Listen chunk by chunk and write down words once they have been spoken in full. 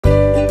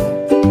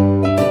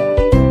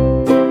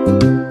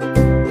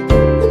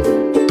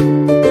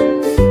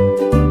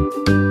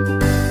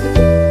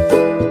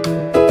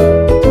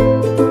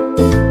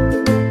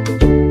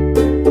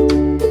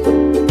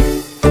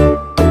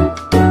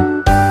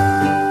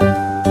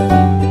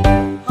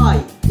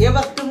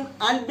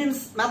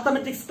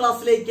Mathematics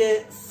ക്ലാസ്സിലേക്ക്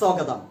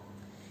സ്വാഗതം.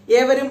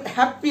 ഏവരും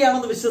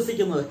ഹാപ്പിയാണെന്ന്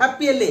വിശ്വസിക്കുന്നു.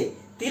 ഹാപ്പി അല്ലേ?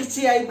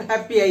 തീർച്ചയായും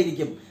ഹാപ്പി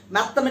ആയിരിക്കും.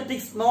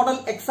 മാത്തമാറ്റിക്സ് മോഡൽ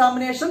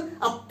എക്സാമിനേഷൻ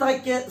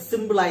അത്രയ്ക്ക്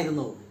സിമ്പിൾ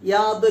ആയിരുന്നു,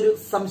 യാതൊരു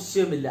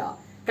സംശയവുമില്ല.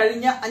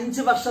 കഴിഞ്ഞ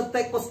 5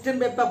 വർഷത്തെ ക്വസ്റ്റ്യൻ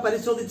പേപ്പർ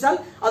പരിശോധിച്ചാൽ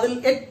അതിൽ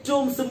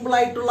ഏറ്റവും സിമ്പിൾ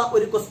ആയിട്ടുള്ള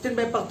ഒരു ക്വസ്റ്റ്യൻ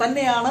പേപ്പർ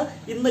തന്നെയാണ്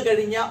ഇന്ന്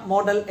കഴിഞ്ഞ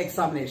മോഡൽ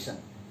എക്സാമിനേഷൻ.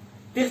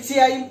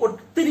 തീർച്ചയായും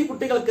ഒത്തിരി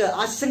കുട്ടികൾക്ക്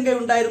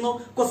ആശങ്കയുണ്ടായിരുന്നു,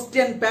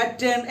 ക്വസ്റ്റ്യൻ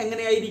പാറ്റേൺ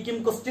എങ്ങനെയായിരിക്കും,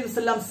 ക്വസ്റ്റ്യൻസ്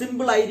എല്ലാം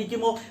സിമ്പിൾ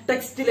ആയിരിക്കുമോ,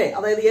 ടെക്സ്റ്റിലെ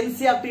അതായത്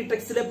NCERT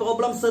ടെക്സ്റ്റിലെ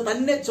പ്രോബ്ലംസ്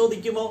തന്നെ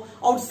ചോദിക്കുമോ,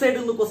 ഔട്ട്സൈഡിൽ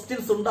നിന്ന്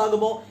ക്വസ്റ്റ്യൻസ്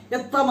ഉണ്ടാകുമോ,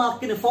 എത്ര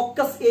മാർക്കിന്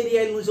ഫോക്കസ്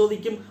ഏരിയയിൽ നിന്ന്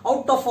ചോദിക്കും,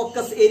 ഔട്ട് ഓഫ്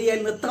ഫോക്കസ് ഏരിയയിൽ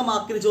നിന്ന് എത്ര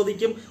മാർക്കിന്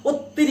ചോദിക്കും,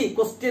 ഒത്തിരി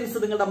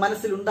ക്വസ്റ്റ്യൻസ് നിങ്ങളുടെ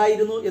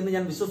മനസ്സിലുണ്ടായിരുന്നു എന്ന്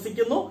ഞാൻ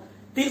വിശ്വസിക്കുന്നു.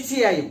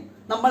 തീർച്ചയായും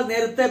നമ്മൾ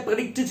നേരത്തെ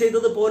പ്രെഡിക്റ്റ്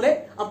ചെയ്തതുപോലെ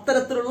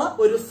അത്തരത്തിലുള്ള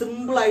ഒരു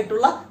സിമ്പിൾ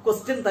ആയിട്ടുള്ള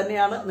ക്വസ്റ്റ്യൻ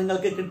തന്നെയാണ്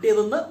നിങ്ങൾക്ക്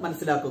കിട്ടിയതെന്ന്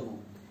മനസ്സിലാക്കുന്നു.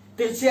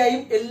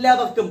 തീർച്ചയായും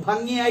എല്ലാവർക്കും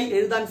ഭംഗിയായി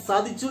എഴുതാൻ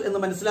സാധിച്ചു എന്ന്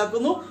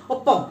മനസ്സിലാക്കുന്നു.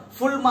 ഒപ്പം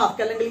ഫുൾ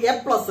മാർക്ക് അല്ലെങ്കിൽ A+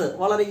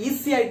 വളരെ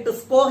ഈസി ആയിട്ട്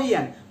സ്കോർ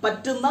ചെയ്യാൻ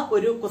പറ്റുന്ന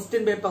ഒരു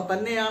ക്വസ്റ്റ്യൻ പേപ്പർ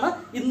തന്നെയാണ്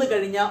ഇന്ന്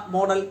കഴിഞ്ഞ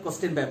മോഡൽ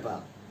ക്വസ്റ്റ്യൻ പേപ്പർ.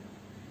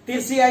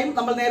 തീർച്ചയായും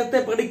നമ്മൾ നേരത്തെ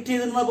പ്രെഡിക്റ്റ്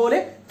ചെയ്തിരുന്ന പോലെ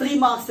 3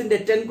 മാർക്സിന്റെ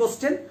 10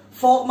 ക്വസ്റ്റ്യൻ,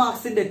 4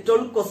 മാർക്സിന്റെ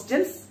 12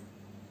 ക്വസ്റ്റ്യൻസ്,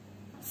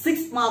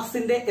 6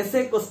 മാർക്സിന്റെ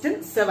എസ്എ ക്വസ്റ്റ്യൻ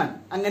 7,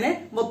 അങ്ങനെ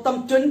മൊത്തം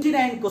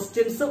 29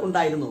 ക്വസ്റ്റ്യൻസ്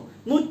ഉണ്ടായിരുന്നു.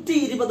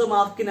 120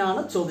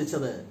 മാർക്കിനാണ്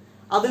ചോദിച്ചത്.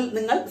 അതിൽ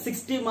നിങ്ങൾ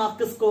 60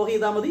 മാർക്ക് സ്കോർ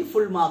ചെയ്താൽ മതി,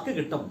 ഫുൾ മാർക്ക്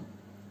കിട്ടും.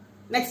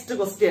 Next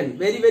question,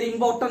 very very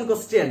important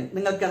question.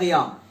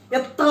 നിങ്ങൾക്കറിയാം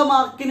എത്ര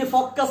മാർക്കിന്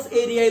ഫോക്കസ്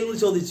ഏരിയയിൽ നിന്ന്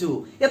ചോദിച്ചു,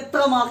 എത്ര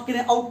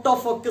മാർക്കിന് ഔട്ട്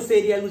ഓഫ് ഫോക്കസ്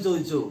ഏരിയയിൽ നിന്ന്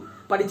ചോദിച്ചു.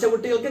 പഠിച്ച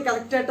കുട്ടികൾക്ക്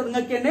കറക്റ്റ് ആയിട്ട്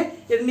നിങ്ങൾക്ക് തന്നെ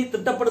എണ്ണി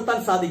തിട്ടപ്പെടുത്താൻ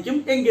സാധിക്കും.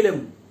 എങ്കിലും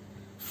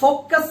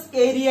ഫോക്കസ്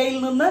ഏരിയയിൽ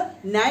നിന്ന്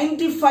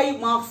 95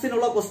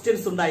 മാർക്സിനുള്ള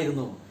ക്വസ്റ്റ്യൻസ്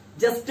ഉണ്ടായിരുന്നു.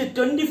 ജസ്റ്റ്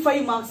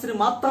 25 മാർക്സിന്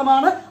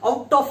മാത്രമാണ്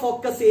ഔട്ട് ഓഫ്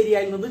ഫോക്കസ്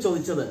ഏരിയയിൽ നിന്ന്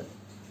ചോദിച്ചത്.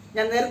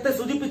 ഞാൻ നേരത്തെ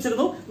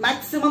സൂചിപ്പിച്ചിരുന്നു,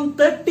 മാക്സിമം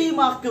 30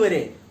 മാർക്ക് വരെ,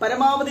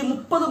 പരമാവധി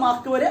 30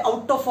 മാർക്ക് വരെ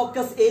ഔട്ട് ഓഫ്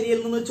ഫോക്കസ് ഏരിയയിൽ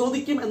നിന്ന്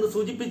ചോദിക്കും എന്ന്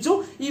സൂചിപ്പിച്ചു.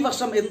 ഈ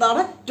വർഷം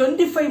എന്താണ്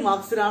 25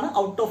 മാർക്സിനാണ്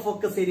ഔട്ട് ഓഫ്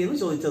ഫോക്കസ് ഏരിയയിൽ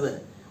നിന്ന് ചോദിച്ചത്.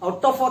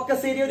 ഔട്ട് ഓഫ്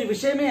ഫോക്കസ് ഏരിയ ഒരു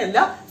വിഷയമേ അല്ല.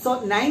 സോ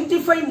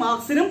 95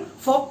 മാർക്സിനും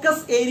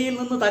ഫോക്കസ് ഏരിയയിൽ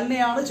നിന്ന്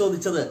തന്നെയാണ്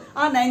ചോദിച്ചത്.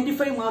 ആ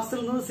 95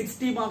 മാർക്സിൽ നിന്ന്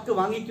 60 മാർക്ക്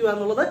വാങ്ങിക്കുക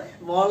എന്നുള്ളത്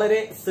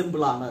വളരെ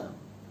സിമ്പിൾ ആണ്.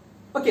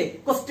 ഓക്കെ,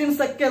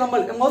 ക്വസ്റ്റ്യൻസ് ഒക്കെ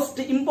നമ്മൾ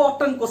മോസ്റ്റ്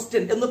ഇമ്പോർട്ടന്റ്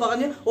ക്വസ്റ്റ്യൻ എന്ന്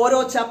പറഞ്ഞ് ഓരോ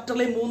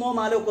ചാപ്റ്ററിലെയും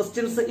 3-4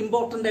 ക്വസ്റ്റ്യൻസ്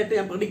ഇമ്പോർട്ടന്റ് ആയിട്ട്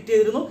ഞാൻ പ്രെഡിക്റ്റ്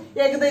ചെയ്തിരുന്നു.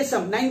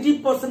 ഏകദേശം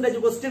 90%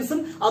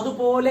 ക്വസ്റ്റ്യൻസും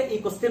അതുപോലെ ഈ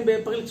ക്വസ്റ്റ്യൻ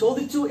പേപ്പറിൽ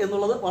ചോദിച്ചു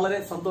എന്നുള്ളത് വളരെ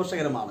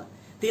സന്തോഷകരമാണ്.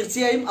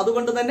 തീർച്ചയായും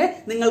അതുകൊണ്ട് തന്നെ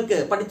നിങ്ങൾക്ക്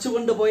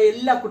പഠിച്ചുകൊണ്ട് പോയ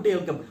എല്ലാ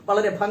കുട്ടികൾക്കും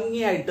വളരെ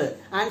ഭംഗിയായിട്ട്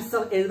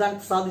ആൻസർ എഴുതാൻ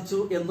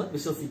സാധിച്ചു എന്ന്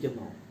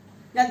വിശ്വസിക്കുന്നു.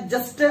 ഞാൻ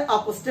ജസ്റ്റ് ആ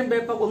ക്വസ്റ്റ്യൻ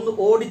പേപ്പർ ഒന്ന്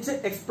ഓടിച്ച്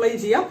എക്സ്പ്ലെയിൻ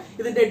ചെയ്യാം.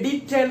 ഇതിന്റെ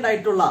ഡീറ്റെയിൽഡ്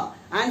ആയിട്ടുള്ള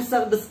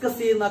ആൻസർ ഡിസ്കസ്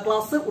ചെയ്യുന്ന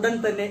ക്ലാസ് ഉടൻ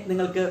തന്നെ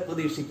നിങ്ങൾക്ക്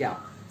പ്രതീക്ഷിക്കാം.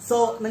 സോ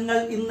നിങ്ങൾ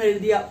ഇന്ന്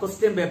എഴുതിയ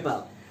ക്വസ്റ്റ്യൻ പേപ്പർ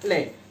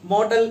അല്ലെ,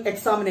 model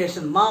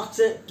examination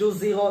March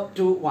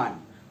 2021.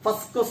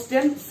 First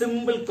question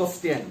simple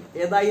question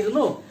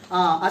ഏതായിരുന്നു?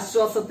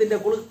 ആശ്വാസത്തിന്റെ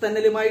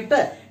കുളിർത്തന്നലുമായിട്ട്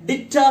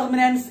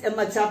ഡിറ്റർമിനൻസ്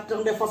എന്ന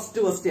ചാപ്റ്ററിന്റെ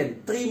ഫസ്റ്റ് ക്വസ്റ്റ്യൻ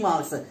 3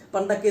 മാർക്സ്.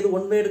 പണ്ടൊക്കെ ഇത്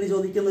 1 വേർഡിന്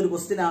ചോദിക്കുന്ന ഒരു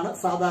ക്വസ്റ്റ്യൻ ആണ്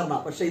സാധാരണ,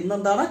 പക്ഷെ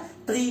ഇന്നെന്താണ്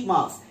 3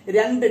 മാർക്സ്.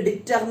 2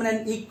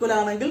 ഡിറ്റർമിനന്റ് ഈക്വൽ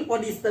ആണെങ്കിൽ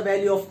what is the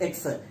value of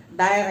X?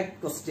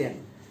 Direct question.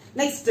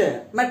 Next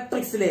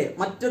മെട്രിക്സിലെ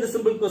മറ്റൊരു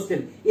സിമ്പിൾ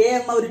ക്വസ്റ്റ്യൻ. എ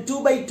എന്ന ഒരു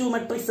 2x2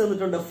 മെട്രിക്സ്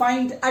തന്നിട്ടുണ്ട്.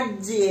 Find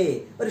adj A.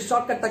 ഒരു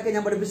ഷോർട്ട് കട്ട് ഒക്കെ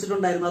ഞാൻ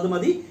പഠിപ്പിച്ചിട്ടുണ്ടായിരുന്നു, അത്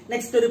മതി.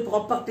 നെക്സ്റ്റ് ഒരു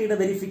പ്രോപ്പർട്ടിയുടെ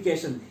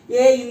verification.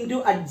 A into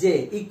adj A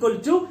equal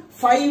to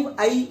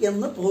 5i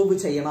എന്ന് പ്രൂവ്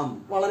ചെയ്യണം.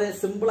 വളരെ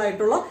സിമ്പിൾ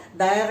ആയിട്ടുള്ള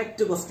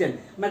ഡയറക്റ്റ് ക്വസ്റ്റ്യൻ.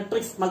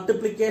 മെട്രിക്സ്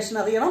മൾട്ടിപ്ലിക്കേഷൻ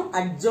അറിയണം,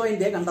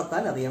 അഡ്ജോയിന്റ്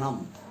കണ്ടെത്താൻ അറിയണം.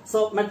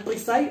 സോ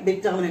മെട്രിക്സ് ആയി,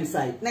 ഡിറ്റർമിനൻസ്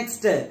ആയി.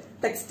 Next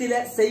ടെക്സ്റ്റിലെ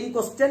same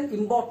question,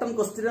 important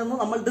question എന്ന്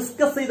നമ്മൾ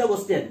ഡിസ്കസ് ചെയ്ത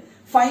question.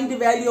 Find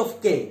value of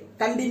K.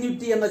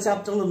 Continuity എന്ന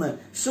ചാപ്റ്ററിൽ നിന്ന്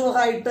ഷുവർ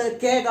ആയിട്ട്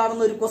കെ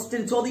കാണുന്ന ഒരു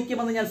ക്വസ്റ്റ്യൻ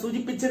ചോദിക്കുമെന്ന് ഞാൻ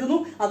സൂചിപ്പിച്ചിരുന്നു,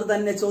 അത്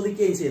തന്നെ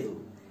ചോദിക്കുകയും ചെയ്തു.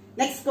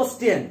 Next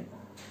question,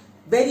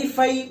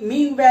 verify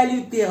mean value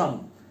theorem.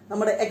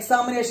 നമ്മുടെ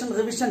എക്സാമിനേഷൻ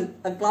റിവിഷൻ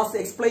ക്ലാസ്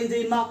എക്സ്പ്ലെയിൻ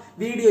ചെയ്യുന്ന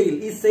വീഡിയോയിൽ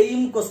ഈ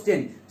സെയിം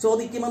ക്വസ്റ്റ്യൻ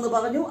ചോദിക്കുമെന്ന്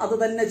പറഞ്ഞു, അത്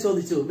തന്നെ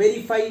ചോദിച്ചു.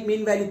 Verify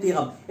mean value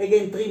theorem,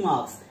 again 3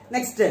 marks.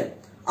 Next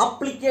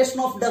application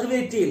of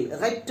derivative,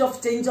 rate of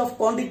change of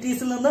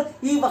ക്വാണ്ടിറ്റീസിൽ നിന്ന്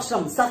ഈ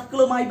വർഷം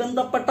സർക്കിളുമായി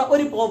ബന്ധപ്പെട്ട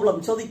ഒരു പ്രോബ്ലം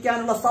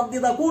ചോദിക്കാനുള്ള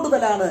സാധ്യത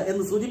കൂടുതലാണ്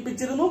എന്ന്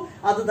സൂചിപ്പിച്ചിരുന്നു,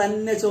 അത്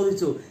തന്നെ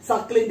ചോദിച്ചു.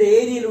 സർക്കിളിന്റെ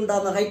ഏരിയയിൽ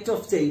ഉണ്ടാകുന്ന റേറ്റ്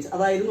ഓഫ് ചേഞ്ച്,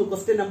 അതായിരുന്നു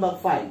question number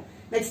 5.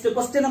 Next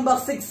question number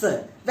 6,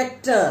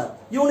 vector,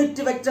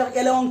 unit vector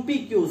along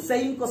PQ.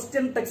 Same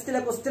question,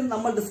 ടെക്സ്റ്റിലെ question,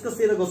 നമ്മൾ ഡിസ്കസ്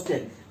ചെയ്ത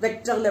question.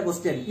 വെക്ടറിലെ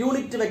question,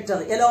 unit vector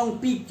along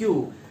PQ,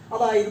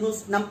 അതായിരുന്നു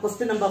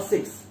question number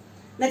 6.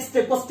 Next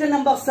question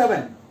number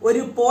 7,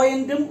 ഒരു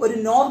പോയിന്റും ഒരു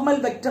നോർമൽ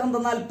വെക്ടറും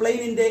തന്നാൽ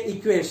പ്ലെയിനിന്റെ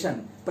ഇക്വേഷൻ.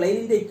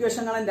 പ്ലെയിനിന്റെ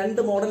ഇക്വേഷൻ കാണാൻ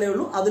 2 മോഡലേ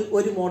ഉള്ളൂ, അതിൽ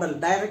ഒരു മോഡൽ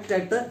ഡയറക്റ്റ്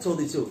ആയിട്ട്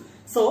ചോദിച്ചു.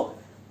 സോ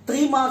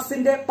 3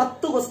 മാർക്സിന്റെ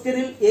 10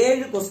 ക്വസ്റ്റ്യനിൽ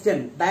 7 ക്വസ്റ്റ്യൻ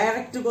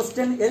ഡയറക്റ്റ്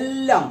ക്വസ്റ്റ്യൻ,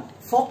 എല്ലാം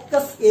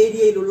ഫോക്കസ്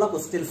ഏരിയയിലുള്ള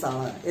ക്വസ്റ്റ്യൻസ്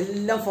ആണ്.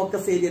 എല്ലാം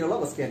ഫോക്കസ് ഏരിയയിലുള്ള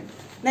question.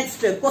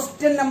 Next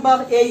question number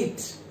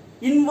 8,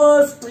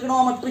 inverse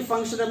trigonometry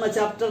function എന്ന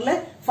ചാപ്റ്ററിലെ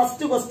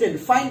first question.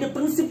 Find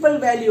principal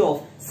value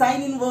of sine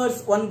inverse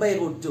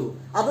 1/√2.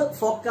 അത്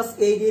ഫോക്കസ്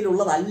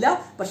ഏരിയയിലുള്ളതല്ല,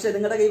 പക്ഷെ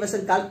നിങ്ങളുടെ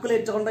കൈവശം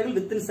കാൽക്കുലേറ്റർ ഉണ്ടെങ്കിൽ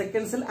വിത്തിൻ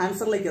സെക്കൻഡ്സിൽ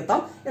ആൻസറിലേക്ക്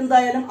എത്താം.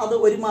 എന്തായാലും അത്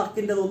 1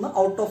 മാർക്കിന്റെ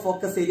out of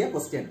focus area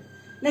question.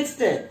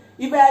 Next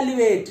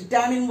evaluate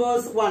tan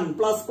inverse 1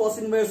 plus cos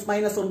inverse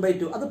minus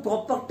 1/2. അത്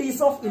പ്രോപ്പർട്ടീസ്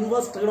ഓഫ്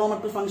ഇൻവേഴ്സ്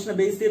ട്രിഗണോമെട്രിക് ഫംഗ്ഷനെ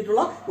ബേസ്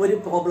ചെയ്തിട്ടുള്ള ഒരു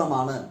പ്രോബ്ലം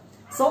ആണ്.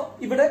 സോ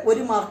ഇവിടെ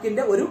ഒരു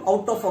മാർക്കിന്റെ ഒരു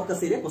out of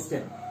focus area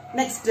question.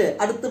 Next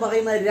അടുത്ത്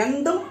പറയുന്ന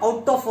രണ്ടും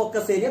out of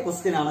focus area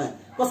question ആണ്.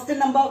 Question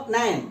number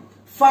 9.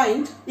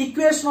 Find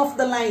equation of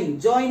the line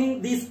joining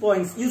these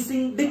points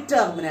using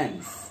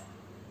ഡിറ്റർമിനന്റ്സ്.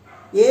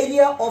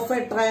 Area of A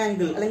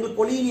triangle അല്ലെങ്കിൽ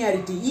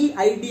കൊളീനിയാരിറ്റി, ഈ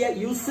ഐഡിയ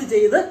യൂസ്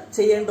ചെയ്ത്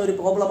ചെയ്യേണ്ട ഒരു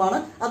പ്രോബ്ലം ആണ്.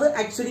 അത്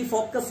ആക്ച്വലി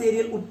ഫോക്കസ്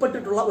ഏരിയയിൽ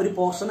ഉൾപ്പെട്ടിട്ടുള്ള ഒരു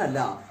പോർഷൻ അല്ല.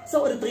 സോ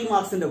ഒരു 3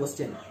 മാർക്സിന്റെ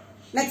question.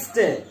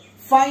 Next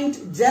find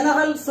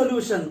general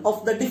solution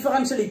of the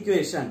differential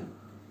equation.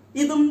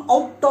 ഇതും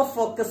out of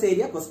focus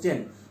area question.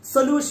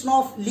 Solution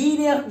of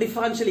linear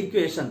differential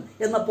equation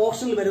എന്ന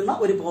പോർഷനിൽ വരുന്ന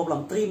ഒരു പ്രോബ്ലം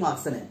 3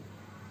 മാർക്സിന്.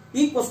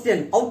 ഈ ക്വസ്റ്റ്യൻ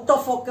ഔട്ട്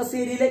ഓഫ് ഫോക്കസ്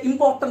ഏരിയയിലെ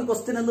ഇമ്പോർട്ടന്റ്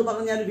ക്വസ്റ്റ്യൻ എന്ന്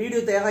പറഞ്ഞ് ഞാൻ വീഡിയോ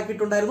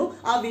തയ്യാറാക്കിയിട്ടുണ്ടായിരുന്നു.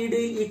 ആ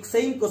വീഡിയോയിൽ ഈ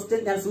സെയിം ക്വസ്റ്റ്യൻ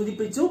ഞാൻ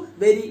സൂചിപ്പിച്ചു,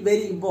 വെരി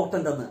വെരി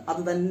ഇമ്പോർട്ടന്റ് എന്ന്.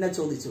 അത് തന്നെ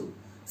ചോദിച്ചു.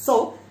 സോ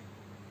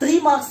 3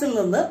 മാർക്സിൽ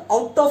നിന്ന്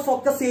ഔട്ട് ഓഫ്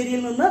ഫോക്കസ്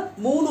ഏരിയയിൽ നിന്ന്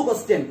 3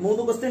 ക്വസ്റ്റ്യൻ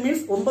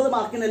മീൻസ് 9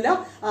 മാർക്കിനല്ല,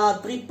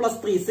 3 +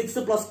 3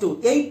 6 + 2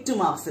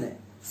 8 മാർക്സിന്.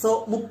 സോ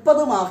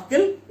 30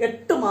 മാർക്കിൽ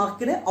 8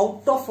 മാർക്കിന്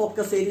ഔട്ട് ഓഫ്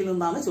ഫോക്കസ് ഏരിയയിൽ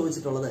നിന്നാണ്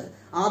ചോദിച്ചിട്ടുള്ളത്.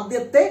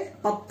 ആദ്യത്തെ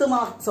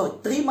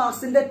 3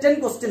 മാർക്സിന്റെ 10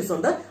 ക്വസ്റ്റ്യൻസ്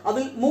ഉണ്ട്.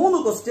 അതിൽ 3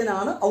 ക്വസ്റ്റ്യൻ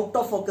ആണ് ഔട്ട്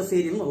ഓഫ് ഫോക്കസ്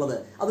ഏരിയയിൽ നിന്നുള്ളത്.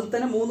 അതിൽ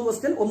തന്നെ 3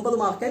 ക്വസ്റ്റ്യൻ 9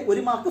 മാർക്കായി,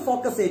 1 മാർക്ക്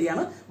ഫോക്കസ് ഏരിയ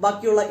ആണ്.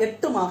 ബാക്കിയുള്ള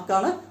 8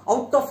 മാർക്കാണ്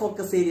ഔട്ട് ഓഫ്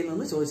ഫോക്കസ് ഏരിയയിൽ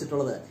നിന്ന്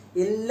ചോദിച്ചിട്ടുള്ളത്.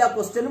 എല്ലാ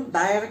ക്വസ്റ്റ്യനും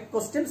direct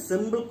question,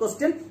 simple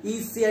question,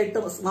 easy ആയിട്ട്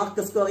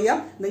മാർക്ക് സ്കോർ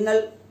ചെയ്യാം. നിങ്ങൾ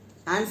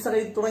ആൻസർ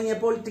എഴുതി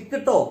തുടങ്ങിയപ്പോൾ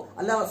ടിക്കിട്ടോ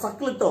അല്ല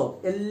സർക്കിൾ ഇട്ടോ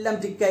എല്ലാം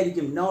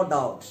ടിക്കായിരിക്കും, no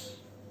doubt.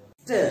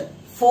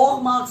 4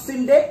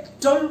 മാർക്സിന്റെ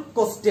 12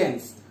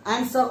 questions.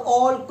 Answer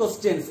all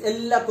questions.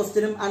 എല്ലാ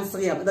ക്വസ്റ്റ്യനും ആൻസർ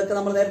ചെയ്യാം. ഇതൊക്കെ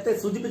നമ്മൾ നേരത്തെ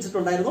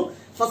സൂചിപ്പിച്ചിട്ടുണ്ടായിരുന്നു.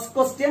 First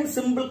question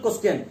simple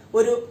question.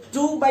 ഒരു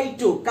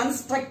 2/2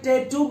 കൺസ്ട്രക്ട്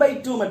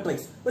 2/2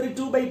 മെട്രിക്സ്. ഒരു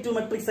 2/2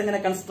 മെട്രിക്സ്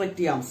എങ്ങനെ കൺസ്ട്രക്ട്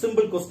ചെയ്യാം?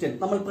 സിമ്പിൾ ക്വസ്റ്റ്യൻ,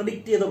 നമ്മൾ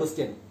പ്രെഡിക്ട് ചെയ്ത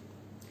ക്വസ്റ്റ്യൻ.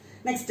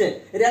 നെക്സ്റ്റ്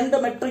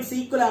 2 മെട്രിക്സ്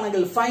ഈക്വൽ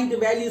ആണെങ്കിൽ find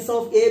values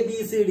of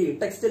ABCD.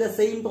 ടെക്സ്റ്റിലെ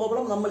same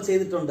problem നമ്മൾ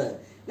ചെയ്തിട്ടുണ്ട്.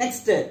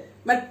 നെക്സ്റ്റ്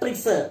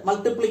മെട്രിക്സ്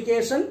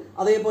മൾട്ടിപ്ലിക്കേഷൻ,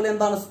 അതേപോലെ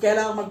എന്താണ്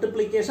സ്കേലാർ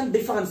മൾട്ടിപ്ലിക്കേഷൻ,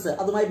 ഡിഫറൻസ്,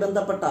 അതുമായി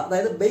ബന്ധപ്പെട്ട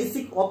അതായത്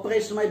ബേസിക്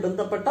ഓപ്പറേഷനുമായി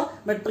ബന്ധപ്പെട്ട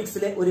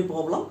മെട്രിക്സിലെ ഒരു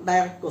problem,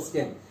 direct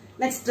question.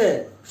 Next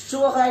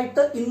sure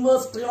ആയിട്ട്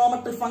ഇൻവേഴ്സ്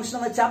ട്രിഗണോമെട്രിക് ഫംഗ്ഷൻ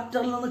എന്ന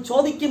ചാപ്റ്ററിൽ നിന്ന്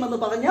ചോദിക്കുമെന്ന്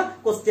പറഞ്ഞ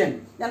ക്വസ്റ്റ്യൻ.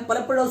 ഞാൻ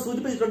പലപ്പോഴും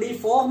സൂചിപ്പിച്ചിട്ടുണ്ട്, ഈ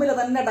ഫോർമുല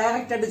തന്നെ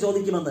ഡയറക്റ്റ് ആയിട്ട്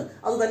ചോദിക്കുമെന്ന്.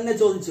 അത് തന്നെ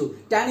ചോദിച്ചു.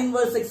 tan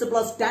inverse x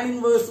plus tan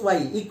inverse y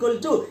equal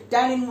to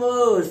tan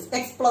inverse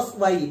x plus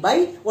y by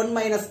 1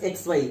 -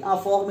 xy. ആ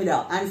ഫോർമുല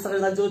ആൻസർ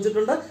എഴുതാൻ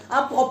ചോദിച്ചിട്ടുണ്ട്. ആ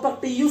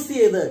പ്രോപ്പർട്ടി യൂസ്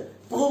ചെയ്ത്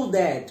പ്രൂവ്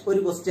ദാറ്റ്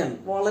ഒരു ക്വസ്റ്റ്യൻ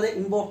വളരെ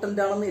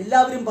ഇമ്പോർട്ടന്റ് ആണെന്ന്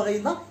എല്ലാവരും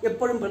പറയുന്ന,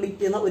 എപ്പോഴും പ്രെഡിക്ട്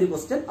ചെയ്യുന്ന ഒരു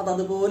ക്വസ്റ്റ്യൻ. അത്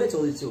അതുപോലെ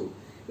ചോദിച്ചു.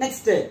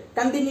 നെക്സ്റ്റ്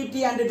കണ്ടിന്യൂറ്റി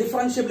ആൻഡ്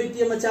ഡിഫറൻഷ്യബിലിറ്റി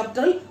എന്ന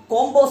ചാപ്റ്ററിൽ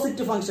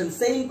കോമ്പോസിറ്റ് ഫംഗ്ഷൻ,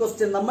 സെയിം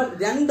ക്വസ്റ്റ്യൻ നമ്മൾ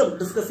രണ്ടും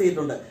ഡിസ്കസ്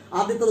ചെയ്തിട്ടുണ്ട്.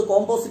 ആദ്യത്തത്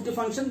കോമ്പോസിറ്റ്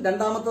ഫംഗ്ഷൻ,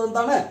 രണ്ടാമത്തത്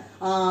എന്താണ്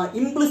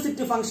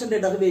ഇംപ്ലിസിറ്റ് ഫംഗ്ഷന്റെ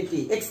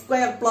derivative x²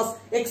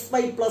 +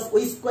 xy +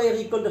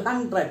 y² =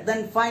 100.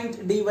 then find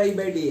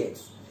dy/dx.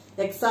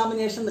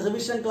 Examination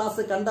revision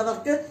class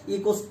കണ്ടവർക്ക് ഈ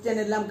ക്വസ്റ്റ്യൻ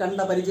എല്ലാം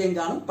കണ്ട പരിചയം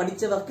കാണും.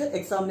 പഠിച്ചവർക്ക്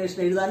എക്സാമിനേഷൻ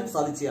എഴുതാനും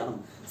സാധിച്ചു കാണും.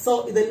 സോ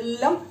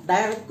ഇതെല്ലാം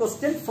ഡയറക്റ്റ്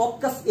ക്വസ്റ്റ്യൻ,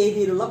 ഫോക്കസ്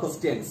ഏരിയയിലുള്ള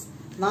ക്വസ്റ്റ്യൻസ്.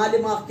 4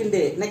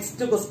 മാർക്കിന്റെ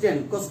next question,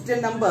 question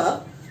number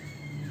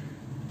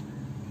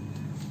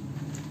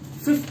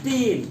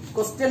 15.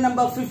 Question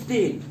number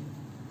 15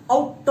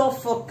 out of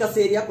focus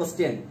area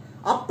question.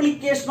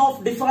 Application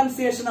of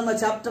differentiation എന്ന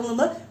ചാപ്റ്ററിൽ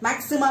നിന്ന്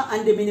മാക്സിമ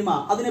ആൻഡ് മിനിമ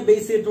അതിനെ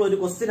ബേസ് ചെയ്തിട്ടുള്ള ഒരു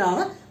ക്വസ്റ്റ്യൻ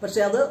ആണ്.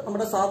 പക്ഷെ അത്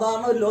നമ്മുടെ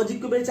സാധാരണ ഒരു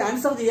ലോജിക് ഉപയോഗിച്ച്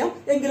ആൻസർ ചെയ്യാം,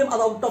 എങ്കിലും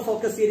അത് ഔട്ട് ഓഫ്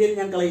ഫോക്കസ് ഏരിയയിൽ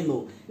ഞാൻ കളയുന്നു.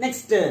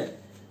 Next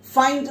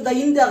find the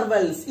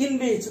intervals in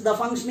which the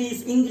function is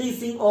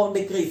increasing or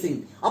decreasing.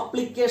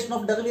 application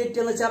of derivative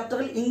എന്ന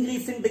ചാപ്റ്ററിൽ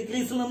ഇൻക്രീസിംഗ്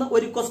ഡിക്രീസിൽ നിന്ന്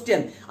ഒരു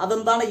ക്വസ്റ്റ്യൻ.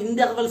 അതെന്താണ്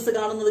ഇന്റർവെൽസ്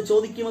കാണുന്നത്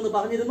ചോദിക്കുമെന്ന്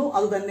പറഞ്ഞിരുന്നു,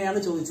 അത് തന്നെയാണ്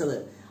ചോദിച്ചത്.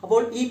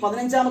 അപ്പോൾ ഈ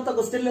 15ാമത്തെ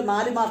ക്വസ്റ്റ്യനിൽ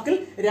 4 മാർക്കിൽ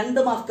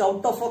 2 mark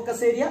out of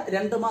focus area,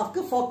 2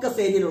 mark focus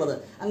ഏരിയയിലുള്ളത്.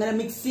 അങ്ങനെ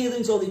മിക്സ്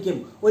ചെയ്തും ചോദിക്കും.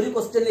 ഒരു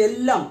ക്വസ്റ്റ്യനിൽ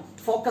എല്ലാം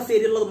ഫോക്കസ്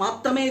ഏരിയയിലുള്ളത്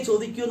മാത്രമേ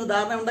ചോദിക്കൂ എന്ന്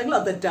ധാരണ ഉണ്ടെങ്കിൽ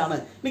അത് തെറ്റാണ്.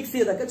 മിക്സ്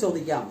ചെയ്തൊക്കെ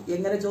ചോദിക്കാം,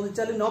 എങ്ങനെ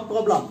ചോദിച്ചാലും no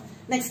problem.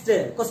 Next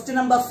question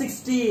number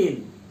 16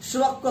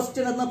 sure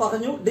question എന്ന്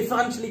പറഞ്ഞു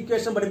ഡിഫറൻഷ്യൽ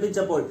ഇക്വേഷൻ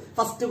പഠിപ്പിച്ചപ്പോൾ.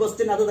 ഫസ്റ്റ്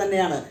ക്വസ്റ്റ്യൻ അത്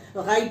തന്നെയാണ്,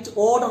 right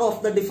order of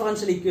the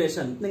differential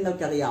equation.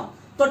 നിങ്ങൾക്കറിയാം,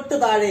 തൊട്ട്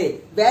താഴെ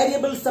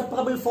വേരിയബിൾ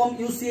സെപ്പറബിൾ ഫോം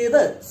യൂസ്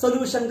ചെയ്ത്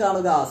സൊല്യൂഷൻ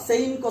കാണുക.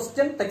 സെയിം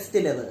ക്വസ്റ്റ്യൻ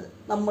ടെക്സ്റ്റിലേത്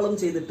നമ്മളും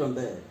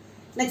ചെയ്തിട്ടുണ്ട്.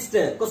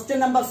 നെക്സ്റ്റ് ക്വസ്റ്റ്യൻ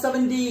നമ്പർ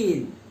 17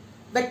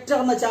 വെക്ടർ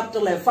എന്ന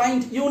ചാപ്റ്ററിലെ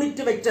find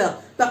unit vector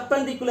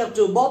perpendicular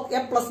to both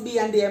a + b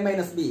and a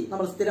 - b.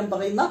 നമ്മൾ സ്ഥിരം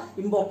പറയുന്ന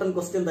ഇമ്പോർട്ടന്റ്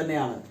ക്വസ്റ്റ്യൻ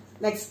തന്നെയാണ്.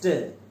 നെക്സ്റ്റ്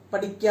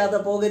പഠിക്കാതെ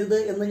പോകരുത്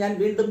എന്ന് ഞാൻ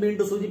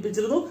വീണ്ടും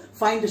സൂചിപ്പിച്ചിരുന്നു.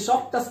 Find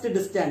shortest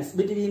distance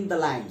between the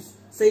lines.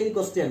 Same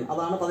question,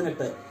 അതാണ്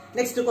 18.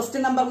 Next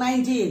question number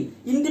 19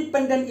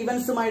 independent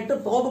ഇവന്റ്സുമായിട്ട്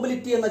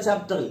probability എന്ന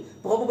ചാപ്റ്ററിൽ.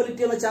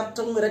 പ്രോബബിലിറ്റി എന്ന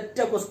ചാപ്റ്ററിൽ ഒരൊറ്റ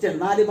ക്വസ്റ്റ്യൻ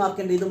 4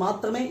 മാർക്കിന്റെ. ഇത്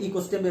മാത്രമേ ഈ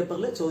ക്വസ്റ്റ്യൻ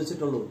പേപ്പറിൽ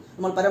ചോദിച്ചിട്ടുള്ളൂ.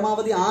 നമ്മൾ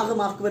പരമാവധി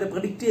 6 മാർക്ക് വരെ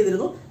പ്രെഡിക്ട്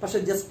ചെയ്തിരുന്നു.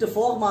 പക്ഷെ ജസ്റ്റ്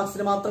 4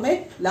 മാർക്സിന് മാത്രമേ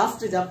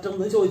ലാസ്റ്റ് ചാപ്റ്ററിൽ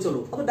നിന്ന്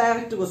ചോദിച്ചുള്ളൂ. അത്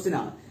ഡയറക്റ്റ് ക്വസ്റ്റ്യൻ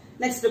ആണ്.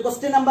 Next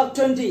question number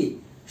 20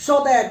 show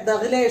that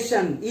the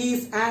relation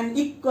is an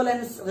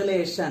ഇക്വലൻസ്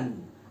relation.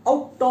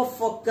 Out of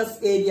focus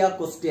area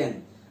question.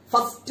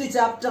 First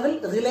ചാപ്റ്ററിൽ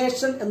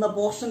റിലേഷൻ എന്ന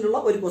പോർഷനിലുള്ള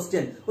ഒരു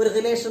ക്വസ്റ്റ്യൻ, ഒരു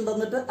റിലേഷൻ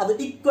തന്നിട്ട് അത്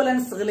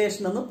ഇക്വലൻസ്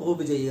റിലേഷൻ എന്ന്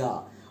പ്രൂവ് ചെയ്യുക.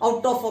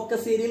 ഔട്ട് ഓഫ്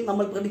ഫോക്കസ് ഏരിയയിൽ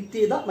നമ്മൾ പ്രെഡിക്റ്റ്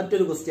ചെയ്ത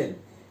മറ്റൊരു question.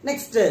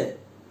 Next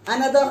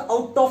another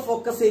out of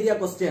focus area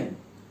question,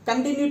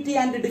 continuity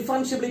and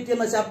differentiability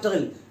എന്ന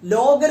ചാപ്റ്ററിൽ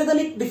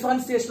ലോഗരിതമിക്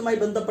ഡിഫറൻസിയേഷനുമായി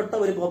ബന്ധപ്പെട്ട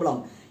ഒരു problem.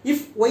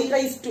 If y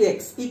raise to x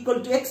equal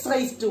to x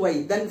raise to y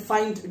then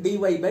find dy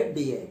by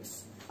dx.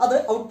 അത്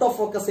out of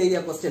focus area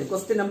question,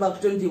 question number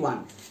 21.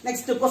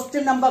 Next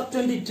question number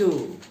 22,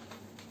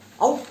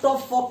 out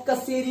of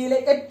focus ഏരിയയിലെ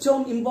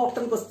ഏറ്റവും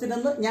important question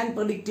എന്ന് ഞാൻ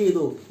predict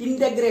ചെയ്തു.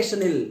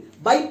 ഇന്റഗ്രേഷനിൽ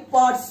by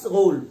parts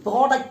rule,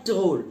 product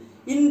rule,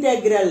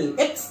 integral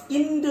x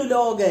into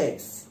log x,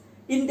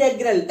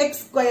 integral x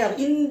square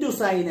into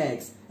sine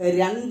x,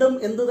 രണ്ടും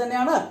എന്ത്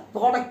തന്നെയാണ്?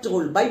 Product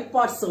rule, by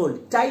parts rule.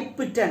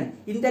 Type 10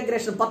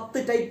 integration 10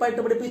 type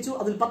ആയിട്ട് പഠിപ്പിച്ചു.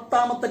 അതിൽ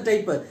 10ാമത്തെ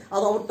ടൈപ്പ്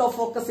അത് ഔട്ട് ഓഫ്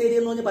ഫോക്കസ് ഏരിയ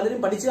എന്ന് പറഞ്ഞ് പലരും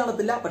പഠിച്ചു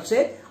കാണത്തില്ല. പക്ഷേ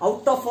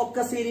ഔട്ട് ഓഫ്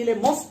ഫോക്കസ് ഏരിയയിലെ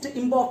മോസ്റ്റ്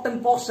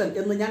ഇമ്പോർട്ടന്റ് പോർഷൻ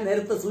എന്ന് ഞാൻ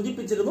നേരത്തെ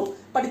സൂചിപ്പിച്ചിരുന്നു.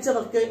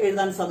 പഠിച്ചവർക്ക്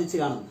എഴുതാൻ സാധിച്ചു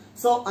കാണും.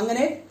 സോ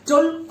അങ്ങനെ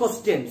 12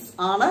 ക്വസ്റ്റ്യൻസ്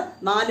ആണ്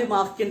 4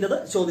 മാർക്കിൻ്റെത്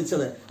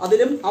ചോദിച്ചത്.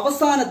 അതിലും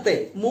അവസാനത്തെ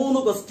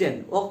 3 ക്വസ്റ്റ്യൻ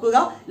ഓർക്കുക,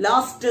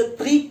 last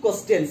 3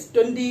 questions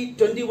 20,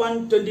 21,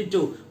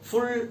 22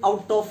 full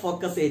out of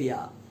focus area.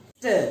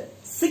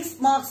 6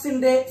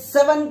 മാർക്സിന്റെ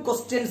 7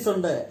 questions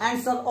ഉണ്ട്.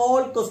 Answer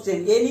all question,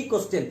 any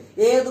question,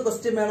 ഏത്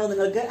ക്വസ്റ്റ്യൻ വേണോ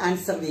നിങ്ങൾക്ക്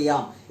ആൻസർ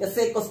ചെയ്യാം.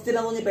 എസ്എ ക്വസ്റ്റ്യൻ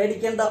എന്നൊന്നും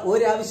പേടിക്കേണ്ട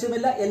ഒരു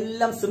ആവശ്യമില്ല,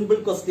 എല്ലാം simple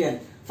question.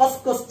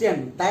 First question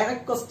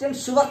direct question,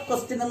 sure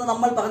question എന്ന്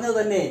നമ്മൾ പറഞ്ഞത്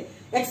തന്നെ.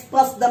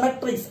 Express the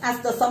matrix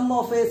as the sum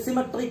of A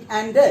symmetric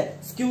and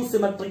skew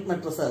symmetric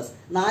matrices.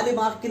 4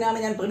 മാർക്കിനാണ്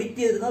ഞാൻ പ്രെഡിക്റ്റ്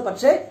ചെയ്തിരുന്നത്.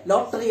 പക്ഷേ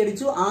ലോട്ടറി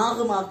അടിച്ചു,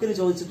 6 മാർക്കിന്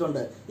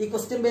ചോദിച്ചിട്ടുണ്ട്. ഈ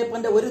ക്വസ്റ്റ്യൻ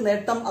പേപ്പറിന്റെ ഒരു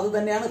നേട്ടം അത്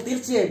തന്നെയാണ്.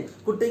 തീർച്ചയായും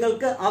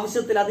കുട്ടികൾക്ക്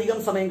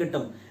ആവശ്യത്തിലധികം സമയം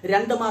കിട്ടും.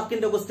 2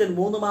 മാർക്കിന്റെ ക്വസ്റ്റ്യൻ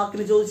 3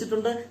 മാർക്കിന്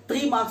ചോദിച്ചിട്ടുണ്ട്.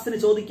 3 മാർക്സിന്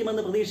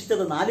ചോദിക്കുമെന്ന്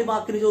പ്രതീക്ഷിച്ചത് 4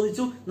 മാർക്കിന്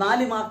ചോദിച്ചു.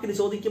 4 മാർക്കിന്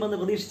ചോദിക്കുമെന്ന്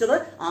പ്രതീക്ഷിച്ചത്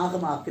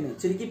 6 മാർക്കിന്.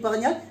 ചുരുക്കി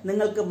പറഞ്ഞാൽ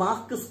നിങ്ങൾക്ക്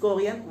മാർക്ക് സ്കോർ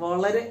ചെയ്യാൻ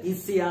വളരെ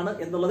ഈസിയാണ്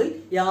എന്നുള്ളതിൽ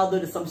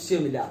യാതൊരു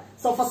സംശയവുമില്ല.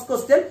 സോ ഫസ്റ്റ്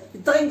ക്വസ്റ്റ്യൻ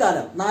ഇത്രയും കാലം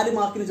 4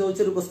 മാർക്കിന്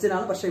ചോദിച്ചൊരു ക്വസ്റ്റ്യൻ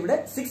ആണ്. പക്ഷെ ഇവിടെ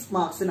 6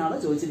 മാർക്സിനാണ്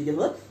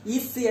ചോദിച്ചിരിക്കുന്നത്.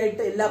 ഈസി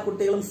ആയിട്ട് എല്ലാ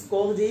കുട്ടികളും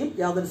സ്കോർ ചെയ്യും,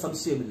 യാതൊരു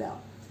സംശയവുമില്ല.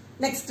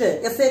 നെക്സ്റ്റ്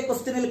എസ്എ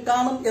ക്വസ്റ്റ്യനിൽ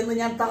കാണും എന്ന്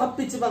ഞാൻ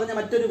തറപ്പിച്ച് പറഞ്ഞ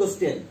മറ്റൊരു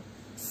ക്വസ്റ്റ്യൻ,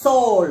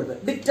 സോൾവ്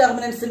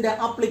ഡിറ്റർമിനൻസിന്റെ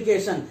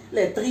ആപ്ലിക്കേഷൻ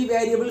അല്ലെ. 3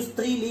 വേരിയബിൾസ്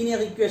 3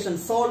 ലീനിയർ ഇക്വേഷൻ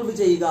സോൾവ്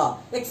ചെയ്യുക.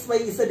 എക്സ് വൈ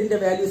ഇസഡിന്റെ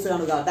വാല്യൂസ്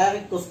കാണുക.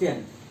 Direct question.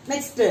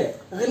 Next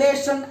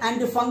relation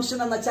and function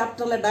എന്ന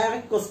ചാപ്റ്ററിലെ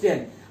ഡയറക്റ്റ്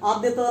ക്വസ്റ്റ്യൻ.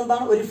 ആദ്യത്തെ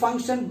എന്താണ്? ഒരു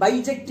ഫംഗ്ഷൻ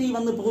ബൈജക്റ്റീവ്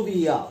എന്ന് പ്രൂവ്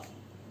ചെയ്യുക.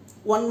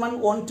 1, 1,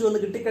 1, 2 എന്ന്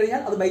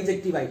കിട്ടിക്കഴിഞ്ഞാൽ അത്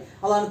ബൈജക്റ്റീവ് ആയി.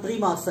 അതാണ് 3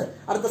 മാർക്സ്.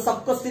 അടുത്ത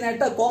സബ് ക്വസ്റ്റ്യൻ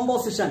ആയിട്ട്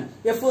കോമ്പോസിഷൻ,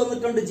 എഫ്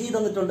തന്നിട്ടുണ്ട്, ജി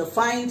തന്നിട്ടുണ്ട്.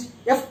 Find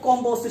F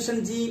composition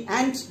G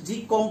and G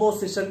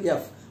composition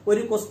F.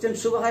 ഒരു ക്വസ്റ്റ്യൻ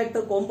ഷുവർ ആയിട്ട്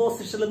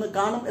കോമ്പോസിഷൻ എന്ന്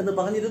കാണും എന്ന്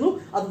പറഞ്ഞിരുന്നു.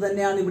 അത്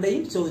തന്നെയാണ്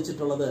ഇവിടെയും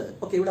ചോദിച്ചിട്ടുള്ളത്.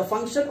 ഓക്കെ, ഇവിടെ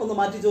ഫംഗ്ഷൻ ഒന്ന്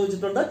മാറ്റി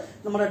ചോദിച്ചിട്ടുണ്ട്.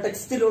 നമ്മുടെ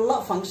ടെക്സ്റ്റിലുള്ള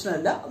ഫംഗ്ഷൻ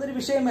അല്ല, അതൊരു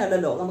വിഷയമേ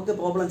അല്ലല്ലോ, നമുക്ക്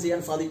പ്രോബ്ലം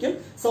ചെയ്യാൻ സാധിക്കും.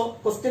 So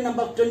question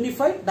number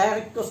 25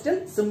 direct question,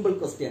 simple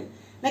question.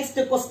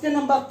 Next question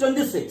number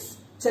 26.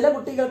 ചില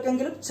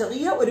കുട്ടികൾക്കെങ്കിലും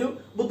ചെറിയ ഒരു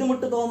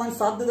ബുദ്ധിമുട്ട് തോന്നാൻ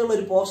സാധ്യതയുള്ള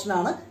ഒരു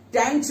പോർഷനാണ്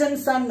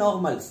ടാൻജൻസ് ആൻഡ്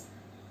നോർമൽസ്.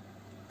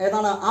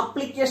 ഏതാണ്?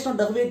 ആപ്ലിക്കേഷൻ ഓഫ്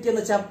ഡെറിവേറ്റീവ്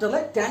എന്ന ചാപ്റ്ററിലെ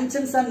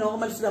ടാൻജൻസ് ആൻഡ്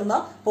നോർമൽസ് എന്ന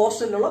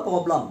പോർഷനിലുള്ള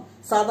പ്രോബ്ലം.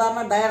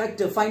 സാധാരണ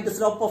direct find the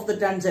slope of the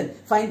tangent,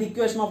 find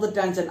equation of the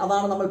tangent,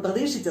 അതാണ് നമ്മൾ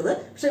പ്രതീക്ഷിച്ചത്.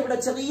 പക്ഷെ ഇവിടെ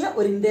ചെറിയ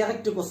ഒരു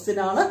ഇൻഡയറക്റ്റ് ക്വസ്റ്റ്യൻ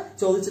ആണ്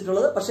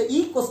ചോദിച്ചിട്ടുള്ളത്. പക്ഷെ ഈ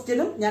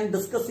ക്വസ്റ്റ്യനും ഞാൻ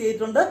ഡിസ്കസ്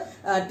ചെയ്തിട്ടുണ്ട്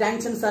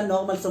ടാൻജൻസ് ആൻഡ്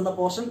നോർമൽസ് എന്ന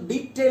പോർഷൻ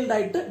ഡീറ്റെയിൽഡ്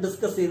ആയിട്ട്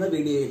ഡിസ്കസ് ചെയ്യുന്ന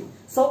വീഡിയോയിൽ.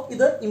 സോ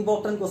ഇത്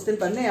ഇമ്പോർട്ടന്റ് ക്വസ്റ്റ്യൻ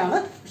തന്നെയാണ്.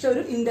 പക്ഷെ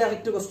ഒരു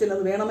ഇൻഡയറക്റ്റ് ക്വസ്റ്റ്യൻ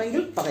എന്ന്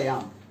വേണമെങ്കിൽ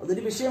പറയാം.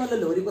 അതൊരു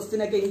വിഷയമല്ലല്ലോ, ഒരു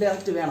ക്വസ്റ്റ്യനൊക്കെ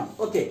ഇൻഡയറക്റ്റ് വേണം.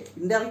 ഓക്കെ,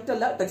 ഇൻഡയറക്റ്റ്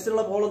അല്ല,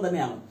 ടെക്സ്റ്റിലുള്ള പ്രോബ്ലം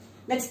തന്നെയാണ്.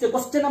 Next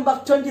question number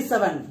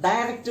 27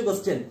 direct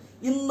question.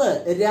 ഇന്ന്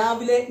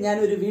രാവിലെ ഞാൻ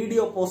ഒരു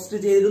വീഡിയോ പോസ്റ്റ്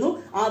ചെയ്തിരുന്നു.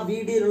 ആ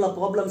വീഡിയോയിലുള്ള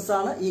പ്രോബ്ലംസ്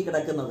ആണ് ഈ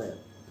കിടക്കുന്നത്.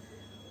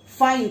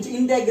 Find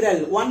integral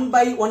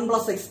 1/1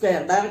 + x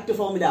square, direct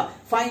formula.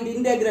 Find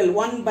integral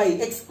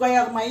 1/x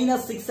square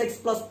 - 6x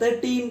 +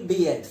 13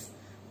 dx.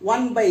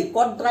 1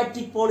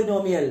 quadratic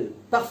polynomial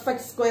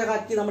perfect square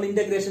ആക്കി നമ്മൾ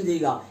ഇന്റഗ്രേഷൻ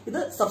ചെയ്യുക. ഇത്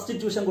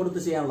സബ്സ്റ്റിറ്റ്യൂഷൻ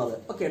കൊടുത്ത് ചെയ്യാനുള്ളത്.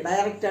 ഓക്കെ,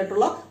 ഡയറക്റ്റ്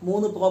ആയിട്ടുള്ള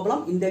 3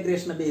 പ്രോബ്ലം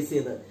ഇന്റഗ്രേഷനെ ബേസ്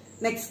ചെയ്ത്.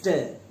 നെക്സ്റ്റ്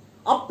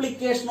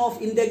അപ്ലിക്കേഷൻ ഓഫ്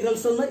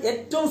ഇന്റഗ്രൽസ് എന്ന്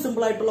ഏറ്റവും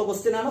സിമ്പിൾ ആയിട്ടുള്ള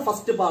ക്വസ്റ്റ്യൻ ആണ്.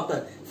 First part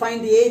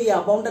find area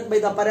bounded by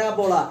the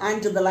parabola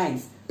and the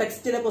lines.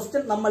 ടെക്സ്റ്റിലെ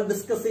question നമ്മൾ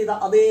ഡിസ്കസ് ചെയ്ത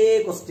അതേ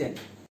question.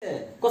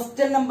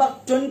 Question number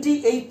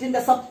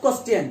 28ന്റെ sub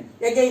question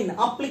again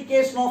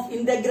application of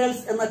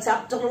integrals എന്ന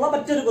ചാപ്റ്ററിലുള്ള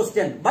മറ്റൊരു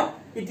question. But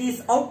it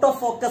is out of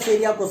focus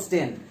area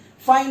question.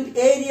 Find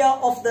area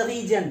of the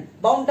region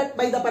bounded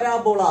by the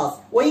parabolas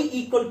y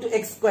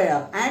 = x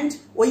square and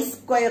y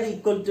square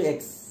 =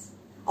 x.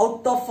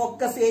 Out of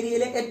focus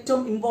ഏരിയയിലെ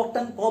ഏറ്റവും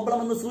important problem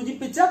എന്ന്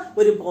സൂചിപ്പിച്ച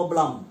ഒരു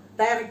problem.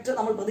 Direct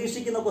നമ്മൾ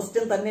പ്രതീക്ഷിക്കുന്ന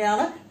question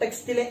തന്നെയാണ്.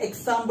 ടെക്സ്റ്റിലെ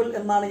example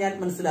എന്നാണ് ഞാൻ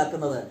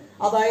മനസ്സിലാക്കുന്നത്.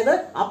 അതായത്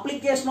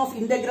ആപ്ലിക്കേഷൻ ഓഫ്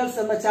ഇന്റഗ്രൽസ്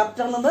എന്ന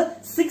ചാപ്റ്ററിൽ നിന്ന്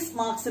 6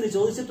 മാർക്സിന്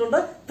ചോദിച്ചിട്ടുണ്ട്.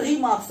 3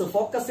 marks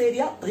focus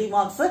area, 3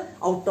 marks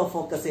out of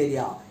focus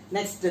area.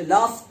 Next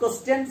last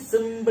question,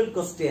 simple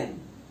question.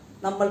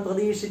 നമ്മൾ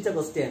പ്രതീക്ഷിച്ച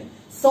question.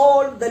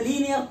 Solve the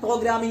linear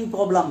programming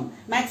problem.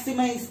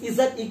 Maximize z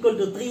equal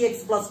to 3x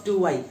plus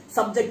 2y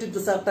subject to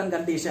certain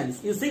conditions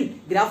using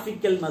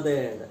graphical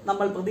method.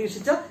 നമ്മൾ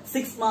പ്രതീക്ഷിച്ച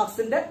 6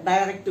 മാർക്സിന്റെ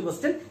direct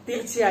question.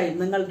 തീർച്ചയായും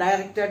നിങ്ങൾ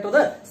direct ആയിട്ട്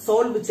അത്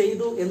solve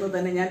ചെയ്തു എന്ന്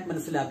തന്നെ ഞാൻ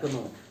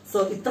മനസ്സിലാക്കുന്നു.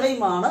 സോ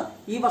ഇത്രയുമാണ്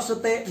ഈ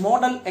വർഷത്തെ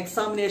മോഡൽ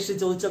എക്സാമിനേഷൻ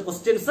ചോദിച്ച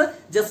ക്വസ്റ്റ്യൻസ്.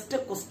 ജസ്റ്റ്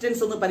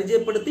ക്വസ്റ്റ്യൻസ് ഒന്ന്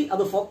പരിചയപ്പെടുത്തി.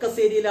 അത് ഫോക്കസ്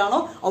ഏരിയയിലാണോ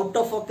ഔട്ട്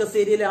ഓഫ് ഫോക്കസ്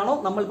ഏരിയയിലാണോ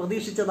നമ്മൾ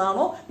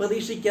പ്രതീക്ഷിച്ചതാണോ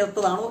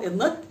പ്രതീക്ഷിക്കാത്തതാണോ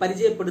എന്ന്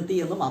പരിചയപ്പെടുത്തി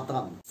എന്ന്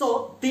മാത്രം. സോ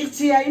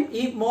തീർച്ചയായും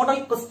ഈ മോഡൽ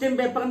ക്വസ്റ്റ്യൻ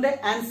പേപ്പറിന്റെ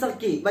ആൻസർ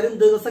കീ വരും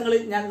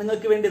ദിവസങ്ങളിൽ ഞാൻ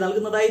നിങ്ങൾക്ക് വേണ്ടി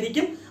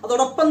നൽകുന്നതായിരിക്കും.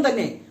 അതോടൊപ്പം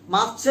തന്നെ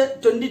മാർച്ച്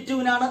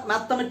 22-നാണ്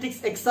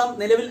മാത്തമെറ്റിക്സ് എക്സാം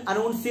നിലവിൽ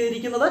അനൗൺസ്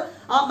ചെയ്തിരിക്കുന്നത്.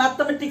 ആ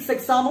മാത്തമെറ്റിക്സ്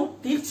എക്സാമും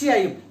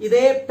തീർച്ചയായും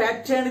ഇതേ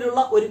പാറ്റേണിലുള്ള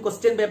ഒരു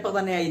ക്വസ്റ്റ്യൻ പേപ്പർ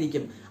തന്നെ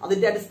ആയിരിക്കും.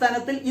 അതിന്റെ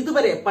അടിസ്ഥാനത്തിൽ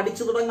ഇതുവരെ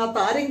പഠിച്ചു തുടങ്ങാത്ത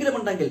ആരെങ്കിലും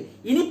ഉണ്ടെങ്കിൽ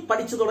ഇനി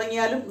പഠിച്ചു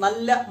തുടങ്ങിയാലും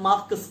നല്ല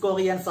മാർക്ക് സ്കോർ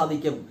ചെയ്യാൻ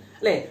സാധിക്കും.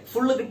 അല്ലെ,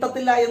 ഫുള്ള്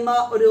കിട്ടത്തില്ല എന്ന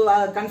ഒരു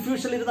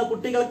കൺഫ്യൂഷൻ ഇരുന്ന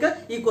കുട്ടികൾക്ക്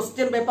ഈ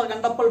ക്വസ്റ്റ്യൻ പേപ്പർ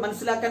കണ്ടപ്പോൾ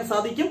മനസ്സിലാക്കാൻ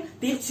സാധിക്കും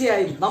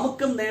തീർച്ചയായും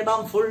നമുക്കും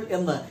നേടാം ഫുൾ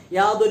എന്ന്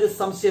യാതൊരു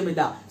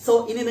സംശയമില്ല. സോ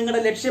ഇനി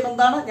നിങ്ങളുടെ ലക്ഷ്യം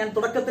എന്താണ്? ഞാൻ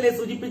തുടക്കത്തിലെ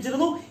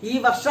സൂചിപ്പിച്ചിരുന്നു, ഈ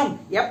വർഷം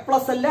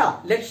A+ അല്ല,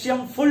 ലക്ഷ്യം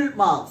ഫുൾ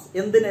മാർക്സ്.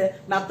 എന്തിന്?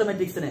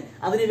 മാത്തമെറ്റിക്സിന്.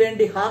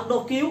 അതിനുവേണ്ടി ഹാർഡ്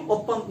വർക്ക് ചെയ്യൂ,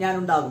 ഒപ്പം ഞാൻ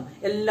ഉണ്ടാകും.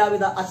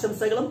 എല്ലാവിധ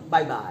ആശംസകളും.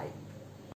 Bye bye.